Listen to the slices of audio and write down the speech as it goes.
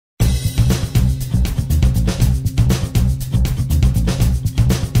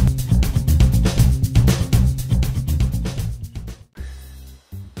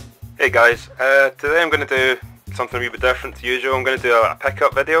Hey guys, today I'm going to do something a wee bit different to usual. I'm going to do a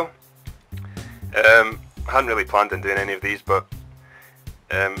pickup video. I hadn't really planned on doing any of these, but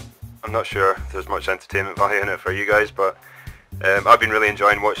I'm not sure if there's much entertainment value in it for you guys, but I've been really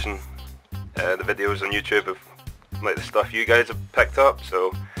enjoying watching the videos on YouTube of like the stuff you guys have picked up,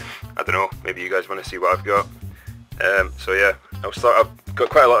 so I don't know, maybe you guys want to see what I've got. So yeah, I've got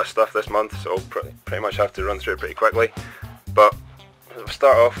quite a lot of stuff this month, so I'll pretty much have to run through it pretty quickly. But I'll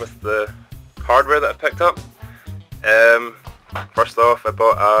start off with the hardware that I picked up. First off, I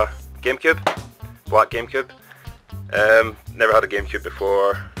bought a Gamecube, black Gamecube. Never had a Gamecube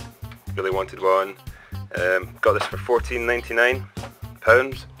before, really wanted one. Got this for £14.99.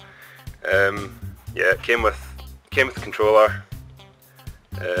 Yeah, it came with the controller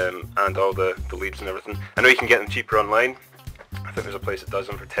and all the leads and everything. I know you can get them cheaper online. I think there's a place that does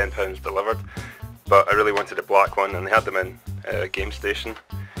them for £10 delivered, but I really wanted a black one, and they had them in Game Station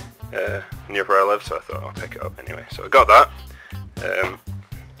near where I live, so I thought I'll pick it up anyway. So I got that.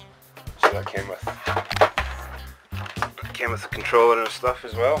 So that came with the controller and stuff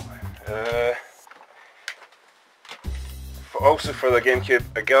as well. Also for the Gamecube,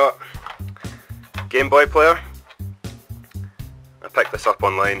 I got Game Boy player. I picked this up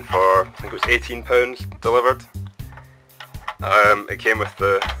online for, I think it was £18 delivered. It came with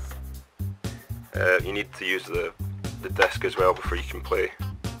the, you need to use the disc as well before you can play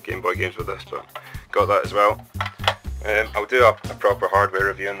Game Boy games with this, but got that as well. I'll do a proper hardware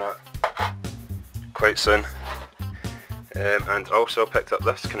review on that quite soon. And also picked up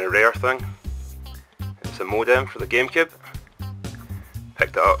this kind of rare thing. It's a modem for the Gamecube.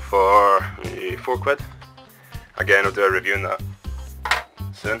 Picked it up for £4. Again, I'll do a review on that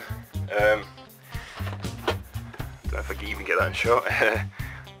soon. Don't know if I can even get that in shot.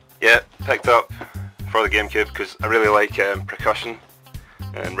 Yeah, picked up for the Gamecube because I really like percussion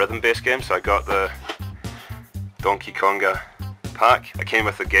and rhythm-based games, so I got the Donkey Konga pack. It came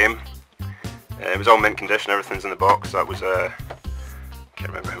with the game. It was all mint condition, everything's in the box. That was, I can't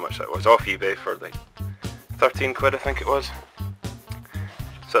remember how much that was, off eBay for like £13 I think it was.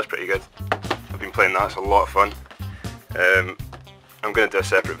 So that's pretty good. I've been playing that, it's a lot of fun. I'm going to do a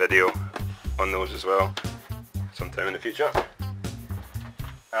separate video on those as well sometime in the future.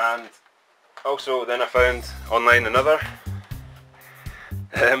 And also then I found online another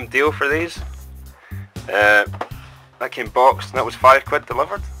deal for these. That came boxed, and that was £5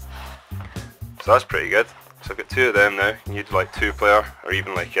 delivered. So that's pretty good. So I've got two of them now. You need like 2-player, or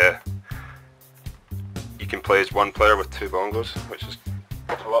even like you can play as 1 player with 2 bongos, which is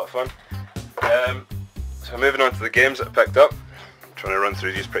a lot of fun. So moving on to the games that I picked up. I'm trying to run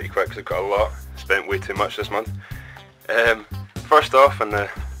through these pretty quick because I've got a lot. Spent way too much this month. First off, on the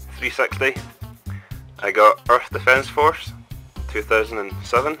 360, I got Earth Defense Force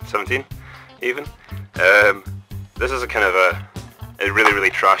 17 even. This is a kind of a really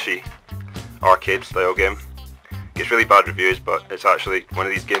trashy arcade style game. Gets really bad reviews, but it's actually one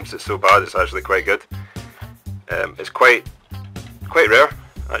of these games that's so bad it's actually quite good. It's quite rare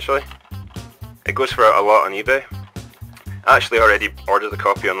actually. It goes for a lot on eBay. I actually already ordered a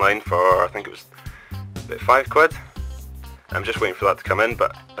copy online for, I think it was about £5. I'm just waiting for that to come in,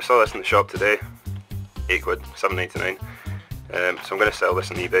 but I saw this in the shop today, £8, £7.99. So I'm going to sell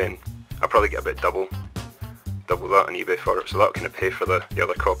this on eBay, and I'll probably get about double that on eBay for it, so that'll kind of pay for the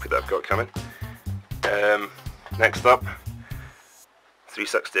other copy that I've got coming. Next up,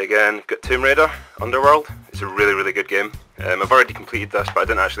 360 again, got Tomb Raider Underworld. It's a really good game. I've already completed this, but I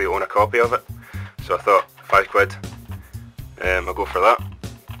didn't actually own a copy of it, so I thought £5, I'll go for that.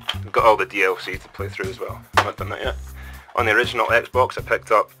 I've got all the DLC to play through as well, I've not done that yet. On the original Xbox I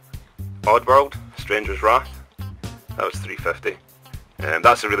picked up Oddworld, Stranger's Wrath. That was £3.50.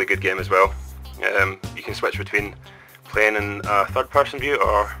 That's a really good game as well. You can switch between playing in a third-person view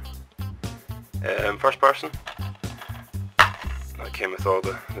or first-person. That came with all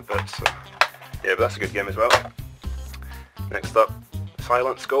the bits, so yeah, but that's a good game as well. Next up,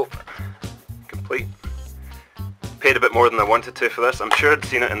 Silent Scope, complete. Paid a bit more than I wanted to for this. I'm sure I'd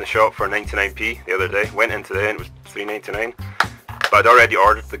seen it in the shop for 99p the other day. Went in today and it was £3.99. But I'd already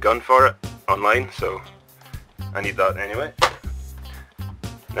ordered the gun for it online, so I need that anyway.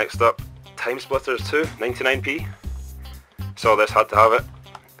 Next up, Time Splitters 2, 99p. Saw this, had to have it.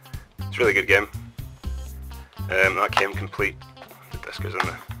 It's a really good game. That came complete. The disc is in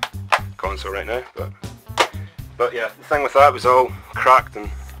the console right now, but yeah, the thing with that was all cracked and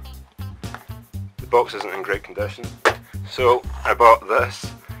the box isn't in great condition. So I bought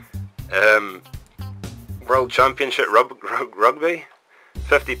this World Championship Rugby,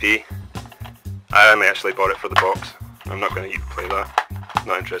 50p. I only actually bought it for the box. I'm not going to even play that.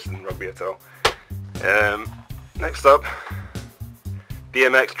 not interested in rugby at all. Next up,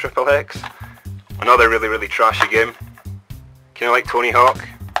 BMX Triple X, another really trashy game. Kind of like Tony Hawk,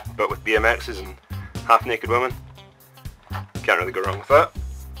 but with BMXs and half-naked women. Can't really go wrong with that.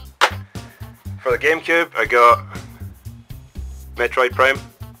 For the Gamecube, I got Metroid Prime.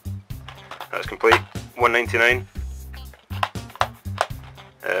 That's complete, $1.99.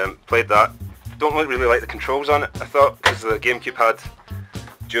 Played that. Don't really like the controls on it, I thought, because the Gamecube had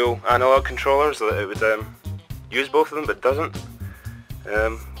dual analog controllers, so that it would use both of them, but it doesn't.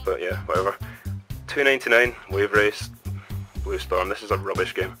 But yeah, whatever. $2.99, Wave Race, Blue Storm. This is a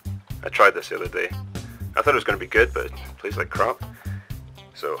rubbish game. I tried this the other day. I thought it was going to be good, but it plays like crap.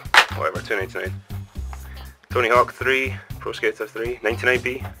 So, whatever, $2.99. Tony Hawk 3, Pro Skater 3,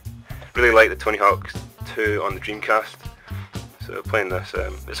 99p. Really like the Tony Hawk 2 on the Dreamcast. So playing this,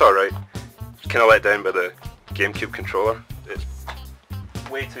 it's alright. Kind of let down by the Gamecube controller. It's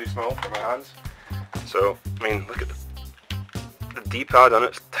way too small for my hands. So, I mean, look at the D-pad on it,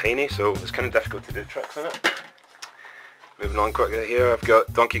 it's tiny, so it's kind of difficult to do tricks on it. Moving on quickly here, I've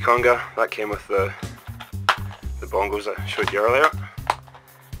got Donkey Konga. That came with the Bongos I showed you earlier.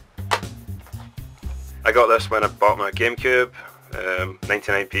 I got this when I bought my Gamecube,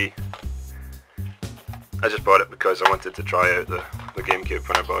 99p. I just bought it because I wanted to try out the Gamecube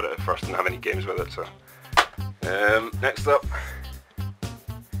when I bought it at first. Didn't have any games with it, so. Next up,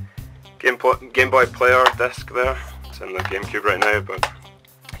 Game Boy Player disc there. It's in the Gamecube right now, but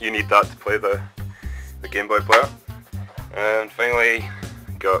you need that to play the Game Boy Player. And finally,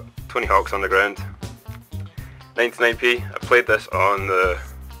 got Tony Hawk's Underground, 99p. I played this on the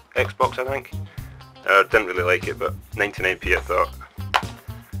Xbox, I think. I didn't really like it, but 99p I thought.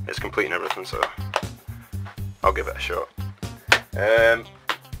 It's complete and everything, so I'll give it a shot.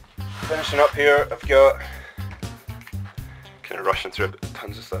 Finishing up here, I've got, kind of rushing through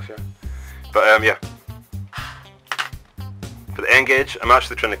tons of stuff here, but yeah. For the n-gage, I'm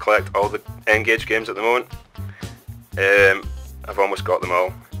actually trying to collect all the n-gage games at the moment. I've almost got them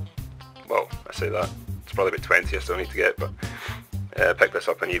all. Well, I say that, it's probably about 20 I still need to get, but I picked this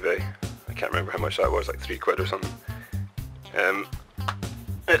up on eBay. I can't remember how much that was, like £3 or something.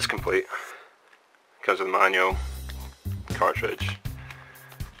 It's complete. Comes with a manual, cartridge,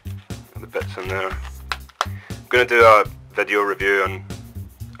 and the bits in there. I'm going to do a video review on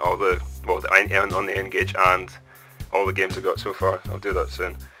all the, well, on the n-gage and all the games I've got so far. I'll do that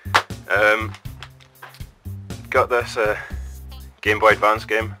soon. Got this Game Boy Advance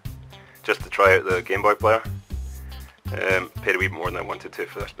game, just to try out the Game Boy player. Paid a wee bit more than I wanted to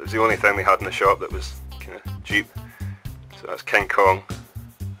for this, but it's the only thing they had in the shop that was kind of cheap. So that's King Kong.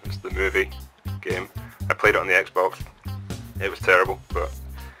 It's the movie game. I played it on the Xbox. It was terrible, but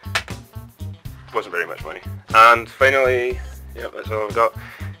wasn't very much money. And finally, yep, that's all I've got.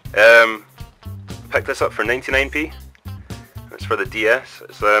 Picked this up for 99p. It's for the DS.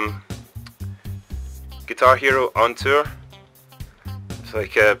 It's Guitar Hero on Tour. It's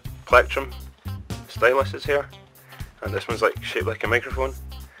like a plectrum stylus is here, and this one's like shaped like a microphone.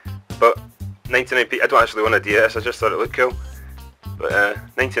 But 99p. I don't actually want a DS. I just thought it looked cool. But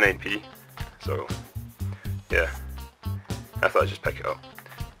 99p. So yeah, I thought I'd just pick it up.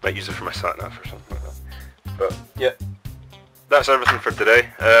 Might use it for my sat nav or something like that. But yeah, that's everything for today.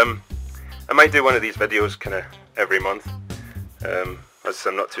 I might do one of these videos kind of every month. As I said,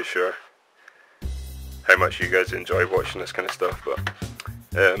 I'm not too sure how much you guys enjoy watching this kind of stuff, but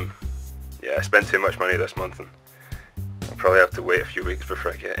yeah, I spent too much money this month, and I'll probably have to wait a few weeks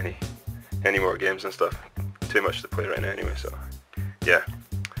before I get any more games and stuff. Too much to play right now anyway, so yeah.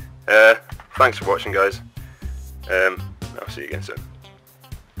 Thanks for watching, guys. I'll see you again soon.